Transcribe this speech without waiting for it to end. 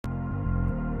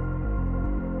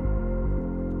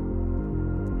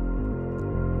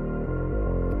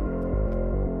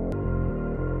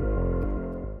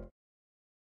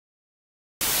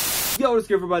Yo, what is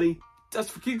good, everybody?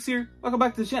 Dust for Kicks here. Welcome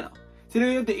back to the channel. Today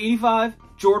we have the 85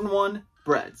 Jordan 1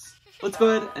 Breds. Let's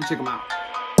go ahead and check them out.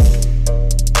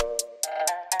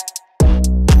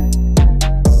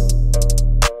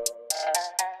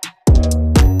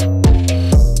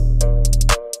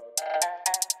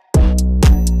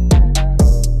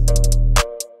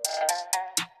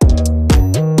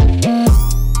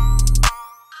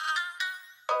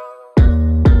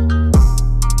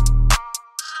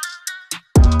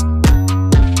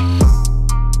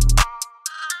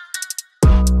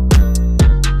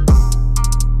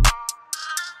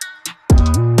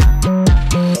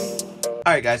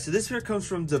 Alright guys, so this here comes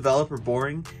from Developer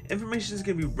Boring. Information is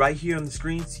going to be right here on the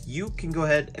screen, so you can go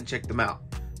ahead and check them out.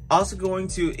 Also going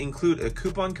to include a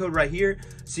coupon code right here,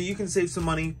 so you can save some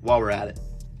money while we're at it.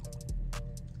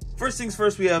 First things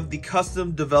first, we have the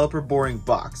custom Developer Boring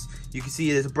box. You can see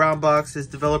it is a brown box, says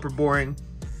Developer Boring.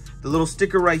 The little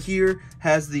sticker right here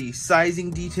has the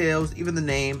sizing details, even the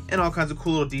name, and all kinds of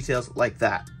cool little details like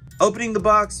that. Opening the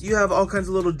box, you have all kinds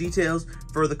of little details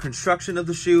for the construction of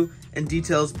the shoe and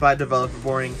details by Developer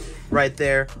Boring right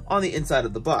there on the inside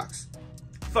of the box.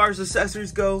 As far as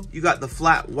accessories go, you got the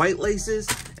flat white laces,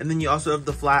 and then you also have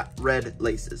the flat red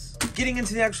laces. Getting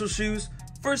into the actual shoes,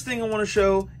 first thing I want to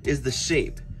show is the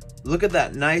shape. Look at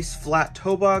that nice flat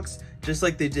toe box, just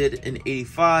like they did in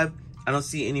 85. I don't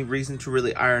see any reason to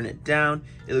really iron it down.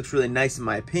 It looks really nice in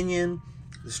my opinion.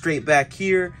 The straight back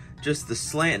here, just the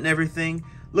slant and everything.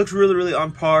 Looks really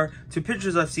on par to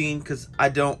pictures I've seen because I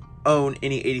don't own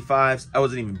any 85s. I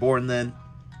wasn't even born then.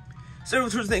 So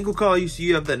towards the ankle collar, you see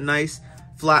you have that nice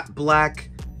flat black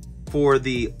for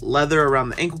the leather around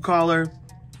the ankle collar.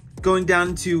 Going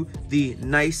down to the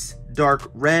nice dark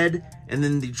red and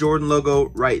then the Jordan logo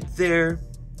right there.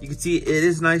 You can see it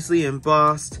is nicely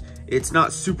embossed. It's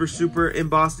not super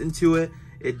embossed into it.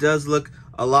 It does look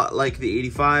a lot like the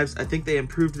 85s. I think they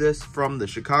improved this from the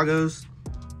Chicagos.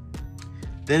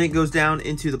 Then it goes down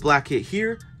into the black hit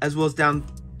here, as well as down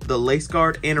the lace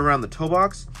guard and around the toe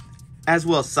box, as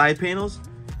well as side panels.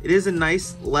 It is a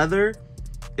nice leather.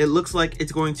 It looks like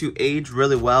it's going to age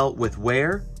really well with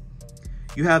wear.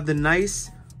 You have the nice,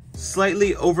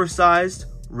 slightly oversized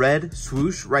red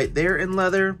swoosh right there in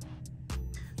leather.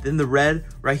 Then the red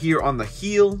right here on the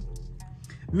heel.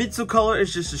 Midsole color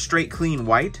is just a straight clean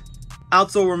white.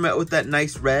 Outsole we're met with that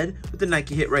nice red with the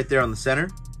Nike hit right there on the center.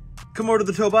 Come over to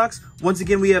the toe box. Once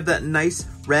again, we have that nice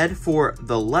red for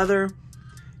the leather.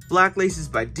 Black laces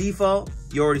by default.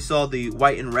 You already saw the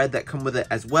white and red that come with it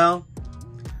as well.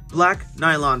 Black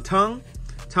nylon tongue.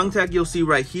 Tongue tag you'll see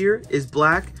right here is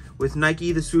black with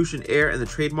Nike, the swoosh and air, and the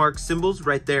trademark symbols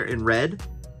right there in red.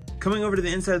 Coming over to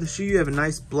the inside of the shoe, you have a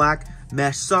nice black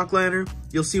mesh sock liner.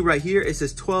 You'll see right here, it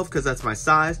says 12 because that's my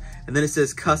size. And then it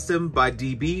says custom by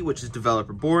DB, which is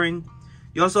Developer Boring.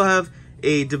 You also have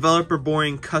a Developer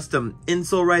Boring custom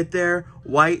insole right there,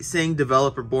 white saying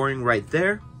Developer Boring right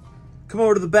there. Come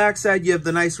over to the back side, you have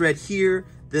the nice red here,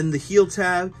 then the heel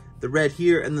tab, the red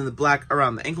here, and then the black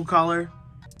around the ankle collar.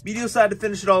 Medial side to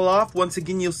finish it all off, once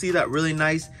again you'll see that really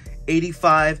nice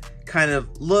 85 kind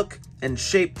of look and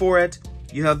shape for it.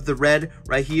 You have the red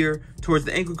right here towards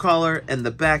the ankle collar and the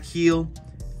back heel,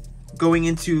 going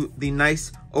into the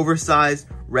nice oversized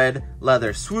red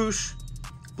leather swoosh.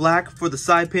 Black for the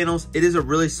side panels. It is a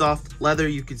really soft leather.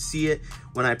 You can see it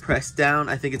when I press down.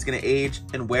 I think it's going to age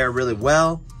and wear really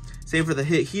well. Same for the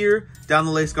hit here, down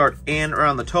the lace guard and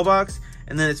around the toe box.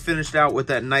 And then it's finished out with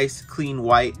that nice clean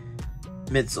white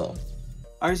midsole.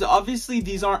 Alright, so obviously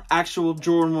these aren't actual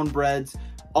Jordan 1 Breds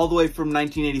all the way from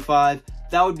 1985.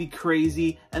 That would be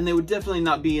crazy, and they would definitely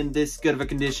not be in this good of a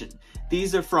condition.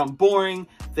 These are from Boring.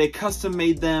 They custom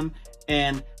made them,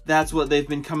 and that's what they've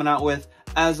been coming out with.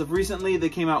 As of recently, they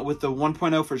came out with the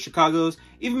 1.0 for Chicago's,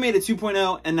 even made a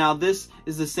 2.0, and now this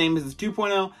is the same as the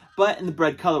 2.0, but in the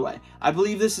Bred colorway. I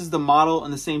believe this is the model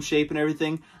and the same shape and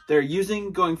everything they're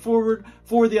using going forward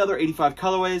for the other 85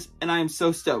 colorways, and I am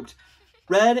so stoked.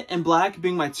 Red and black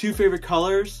being my two favorite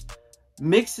colors,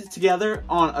 mixed it together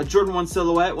on a Jordan 1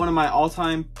 silhouette, one of my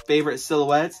all-time favorite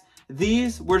silhouettes.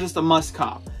 These were just a must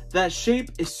cop. That shape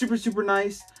is super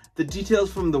nice. The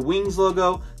details from the wings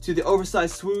logo to the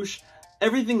oversized swoosh,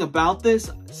 everything about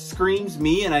this screams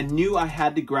me, and I knew I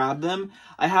had to grab them.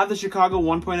 I have the Chicago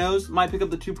 1.0s, might pick up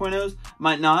the 2.0s,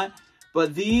 might not.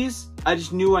 But these, I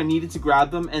just knew I needed to grab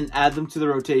them and add them to the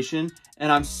rotation.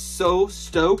 And I'm so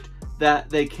stoked that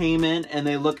they came in and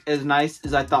they look as nice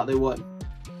as I thought they would.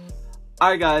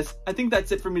 Alright guys, I think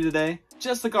that's it for me today.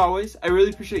 Just like always, I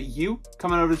really appreciate you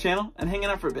coming over to the channel and hanging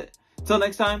out for a bit. Until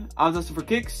next time, I'm Dustin for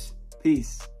Kicks.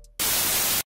 Peace.